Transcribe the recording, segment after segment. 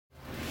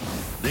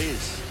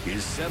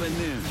is 7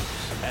 News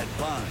at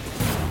 5.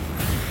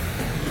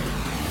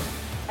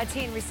 A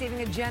teen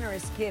receiving a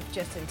generous gift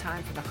just in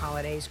time for the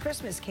holidays.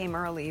 Christmas came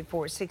early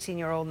for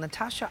 16-year-old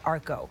Natasha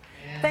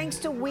thanks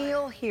to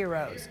Wheel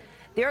Heroes,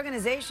 the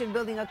organization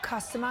building a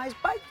customized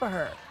bike for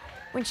her.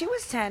 When she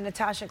was 10,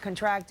 Natasha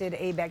contracted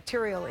a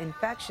bacterial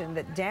infection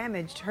that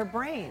damaged her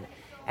brain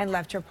and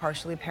left her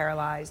partially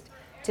paralyzed.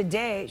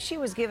 Today, she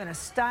was given a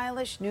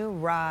stylish new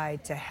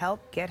ride to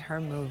help get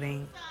her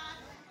moving.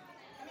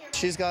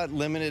 She's got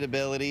limited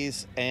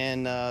abilities,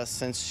 and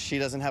since she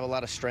doesn't have a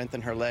lot of strength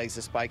in her legs,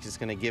 this bike is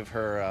going to give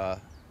her,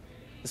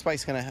 this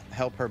bike's going to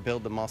help her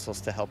build the muscles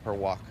to help her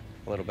walk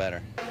a little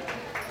better.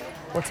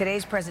 Well,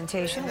 today's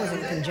presentation was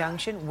in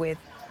conjunction with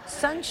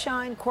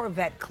Sunshine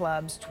Corvette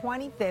Club's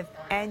 25th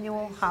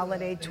annual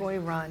holiday toy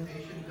run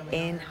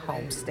in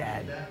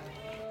Homestead.